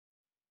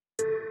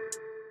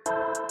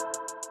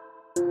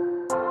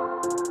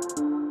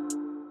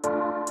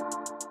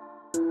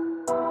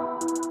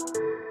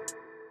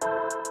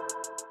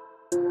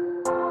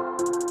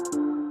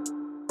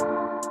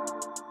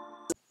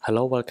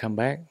Hello, welcome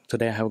back.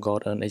 Today I have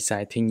got an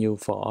exciting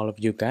news for all of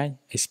you guys,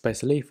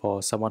 especially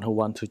for someone who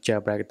wants to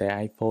jailbreak their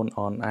iPhone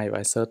on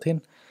iOS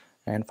 13.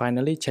 And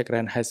finally,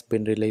 CheckRa1n has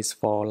been released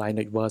for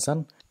Linux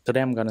version. Today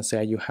I'm gonna show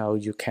you how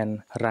you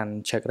can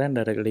run CheckRa1n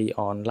directly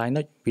on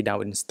Linux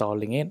without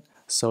installing it.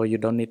 So you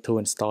don't need to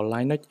install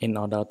Linux in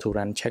order to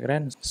run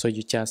CheckRa1n. So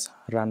you just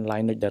run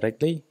Linux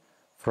directly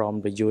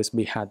from the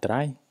USB hard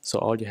drive. So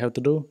all you have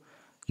to do,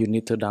 you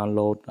need to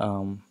download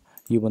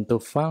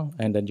Ubuntu file,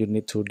 and then you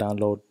need to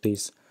download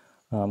this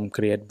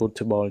create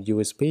bootable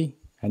USB,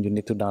 and you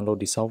need to download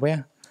the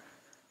software.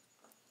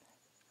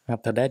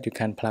 After that, you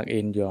can plug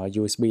in your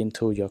USB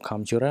into your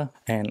computer,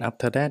 and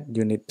after that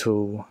you need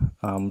to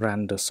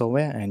run the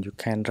software, and you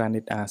can run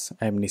it as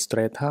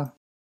administrator.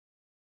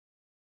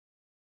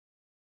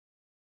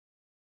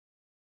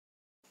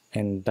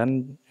 And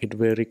then it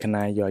will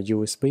recognize your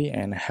USB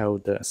and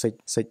have the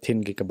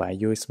 16GB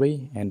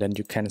USB, and then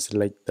you can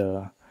select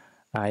the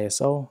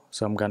ISO.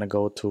 So I'm gonna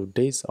go to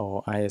this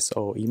or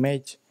ISO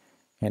image,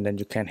 and then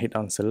you can hit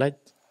on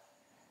select,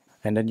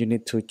 and then you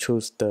need to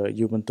choose the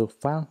Ubuntu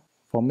file.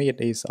 For me it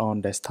is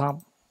on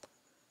desktop.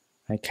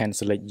 I can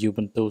select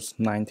Ubuntu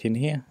 19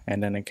 here,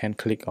 and then I can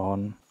click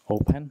on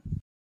open.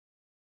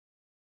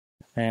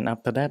 And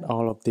after that,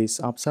 all of these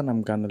options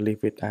I'm gonna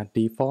leave it at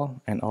default,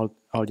 and all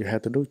you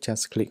have to do,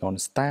 just click on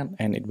start,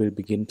 and it will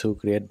begin to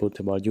create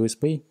bootable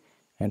USB.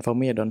 And for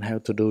me, I don't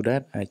have to do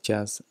that. I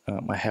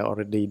have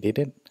already did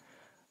it.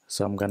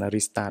 So I'm gonna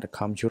restart the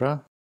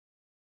computer.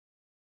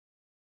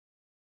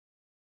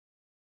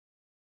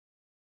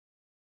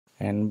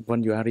 And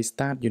when you are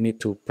restart, you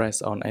need to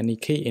press on any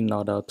key in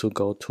order to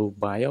go to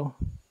BIOS,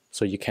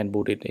 so you can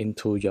boot it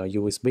into your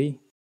USB.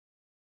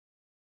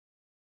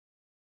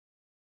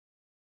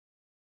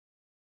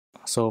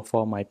 So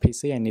for my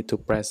PC, I need to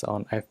press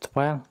on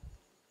F12,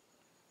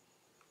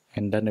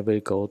 and then I will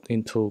go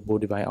into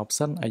boot device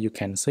option, as you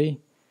can see,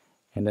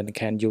 and then I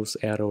can use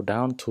arrow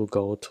down to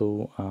go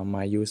to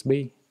my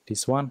USB,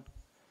 this one,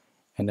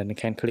 and then I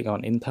can click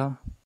on enter.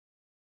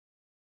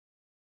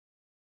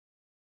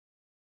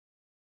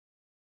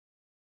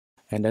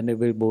 And then it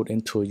will boot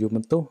into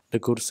Ubuntu. The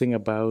good thing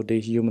about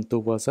this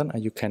Ubuntu version,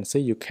 as you can see,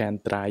 you can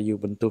try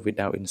Ubuntu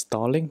without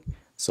installing.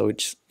 So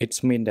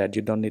it's mean that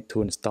you don't need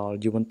to install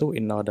Ubuntu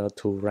in order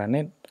to run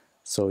it.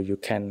 So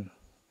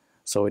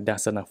it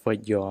doesn't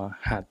affect your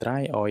hard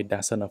drive, or it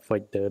doesn't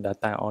affect the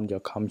data on your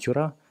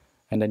computer.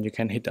 And then you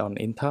can hit on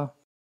enter.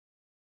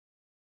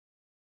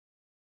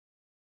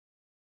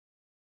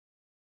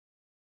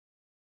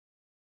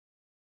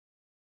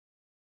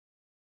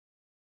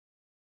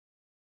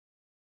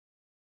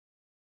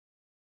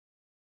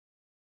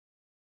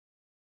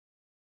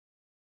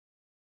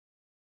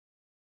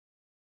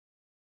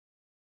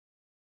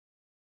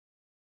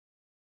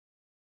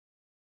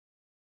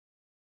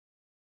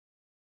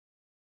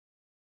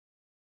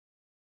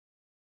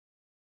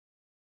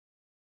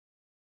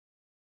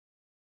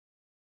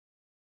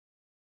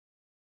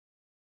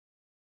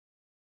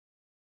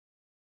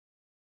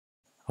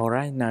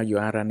 Alright, now you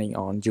are running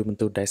on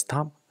Ubuntu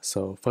desktop.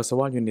 So first of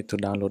all, you need to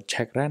download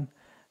CheckRa1n,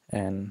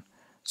 and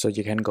so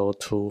you can go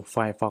to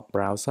Firefox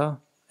browser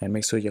and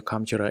make sure your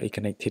computer is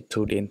connected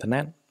to the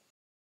internet.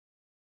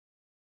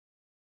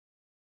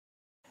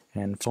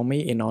 And for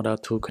me, in order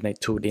to connect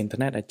to the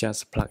internet, I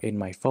just plug in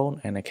my phone,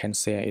 and I can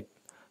share it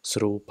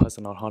through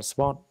personal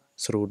hotspot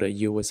through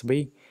the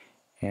USB.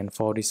 And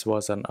for this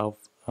version of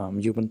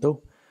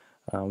Ubuntu,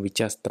 we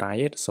just try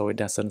it, so it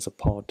doesn't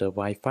support the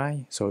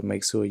Wi-Fi. So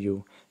make sure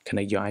you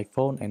connect your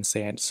iPhone and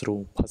share it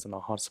through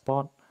personal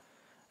hotspot.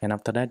 And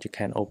after that, you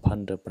can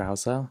open the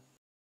browser,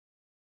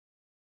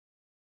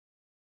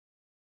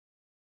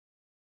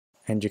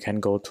 and you can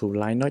go to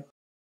Linux,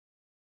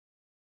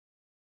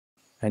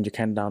 and you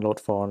can download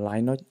for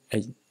Linux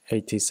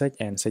 86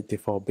 and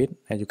 64-bit,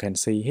 as you can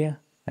see here.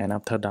 And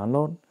after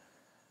download,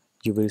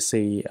 you will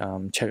see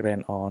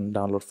CheckRa1n on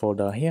download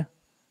folder here,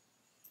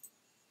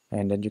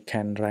 and then you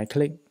can right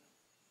click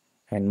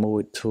and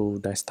move it to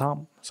desktop.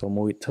 So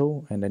move it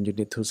to, and then you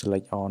need to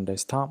select on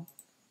desktop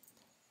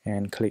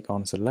and click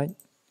on select,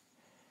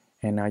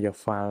 and now your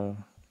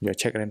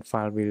CheckRa1n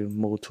file will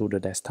move to the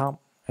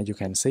desktop, as you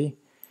can see.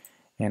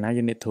 And now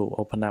you need to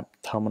open up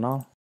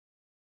terminal.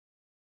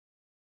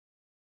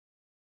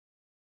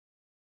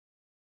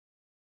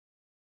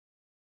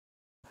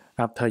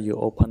 After you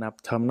open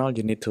up terminal,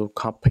 you need to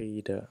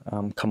copy the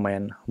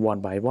command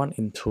one by one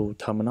into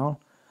terminal.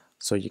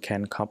 So you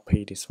can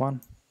copy this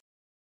one,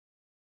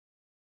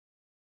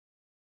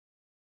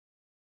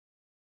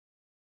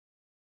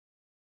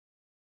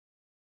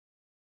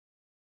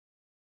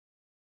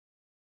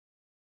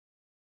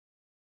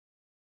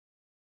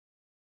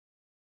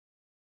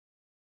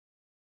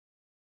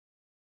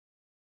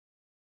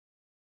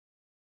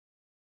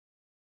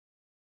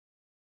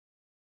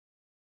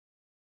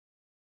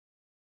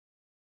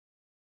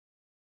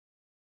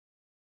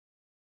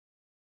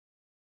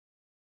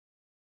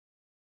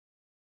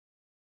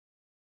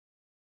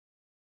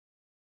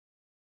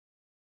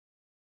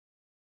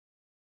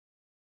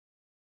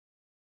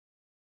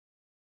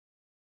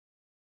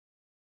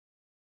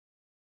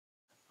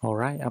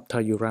 Alright,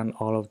 after you run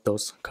all of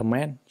those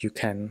commands, you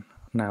can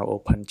now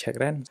open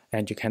CheckRa1n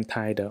and you can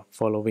type the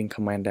following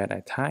command that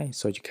I type,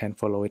 so you can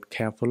follow it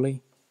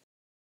carefully.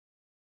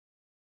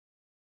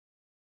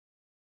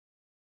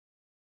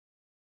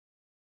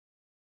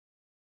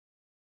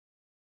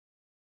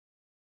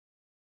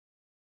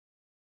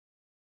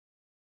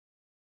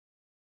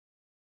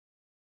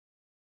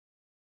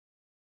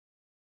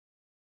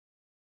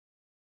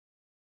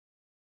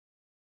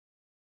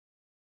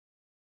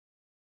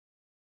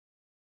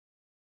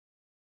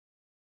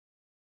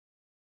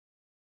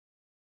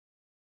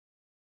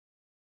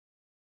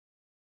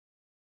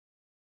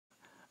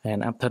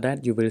 And after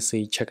that, you will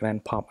see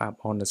CheckRa1n pop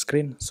up on the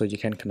screen, so you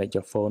can connect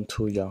your phone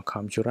to your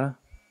computer.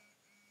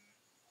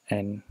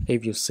 And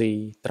if you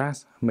see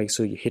trust, make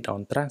sure you hit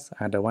on trust,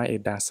 otherwise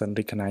it doesn't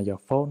recognize your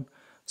phone.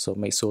 So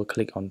make sure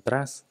click on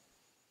trust.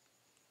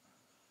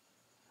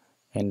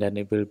 And then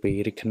it will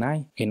be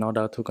recognized. In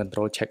order to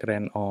control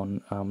CheckRa1n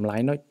on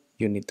Linux,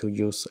 you need to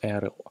use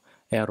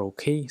arrow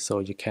key. So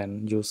you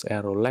can use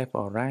arrow left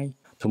or right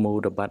to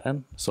move the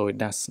button. So it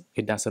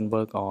doesn't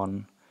work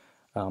on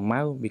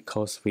mouse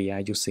because we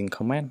are using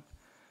command.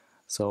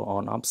 So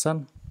on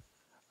option,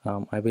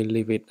 I will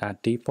leave it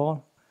at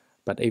default.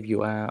 But if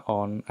you are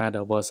on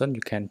other version, you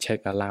can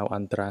check allow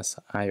untrust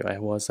iOS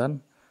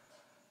version.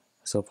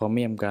 So for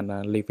me, I'm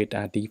gonna leave it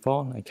at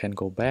default. I can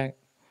go back,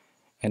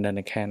 and then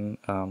I can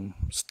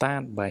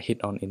start by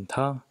hit on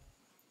enter.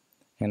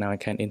 And now I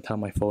can enter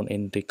my phone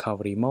in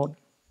recovery mode.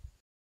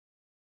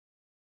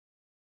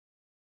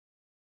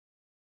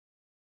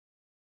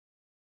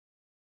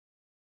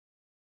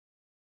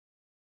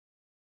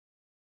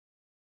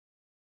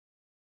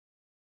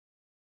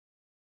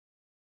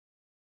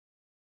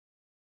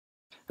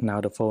 Now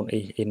the phone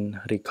is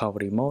in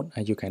recovery mode,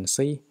 as you can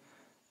see,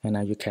 and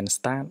now you can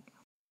start.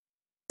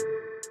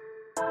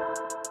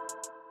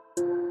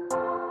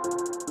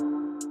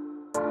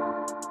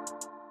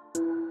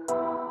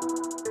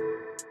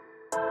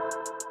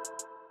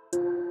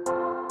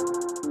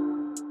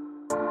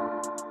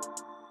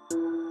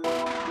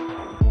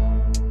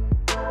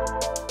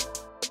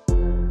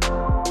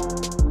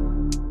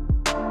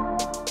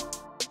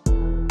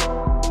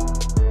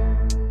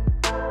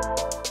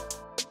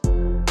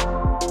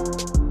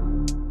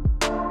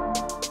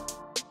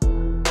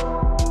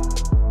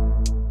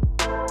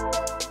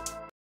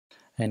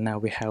 And now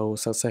we have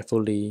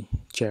successfully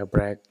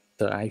jailbreak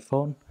the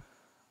iPhone.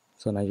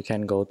 So now you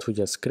can go to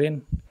your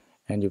screen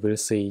and you will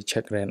see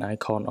CheckRa1n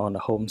icon on the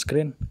home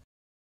screen.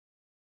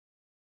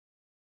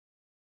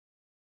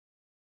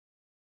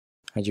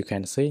 As you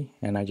can see,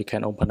 and now you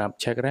can open up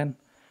CheckRa1n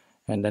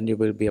and then you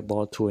will be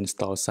able to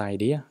install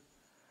Cydia.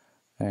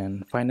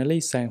 And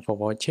finally, thanks for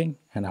watching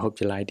and I hope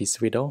you like this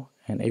video.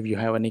 And if you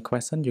have any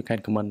question, you can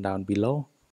comment down below.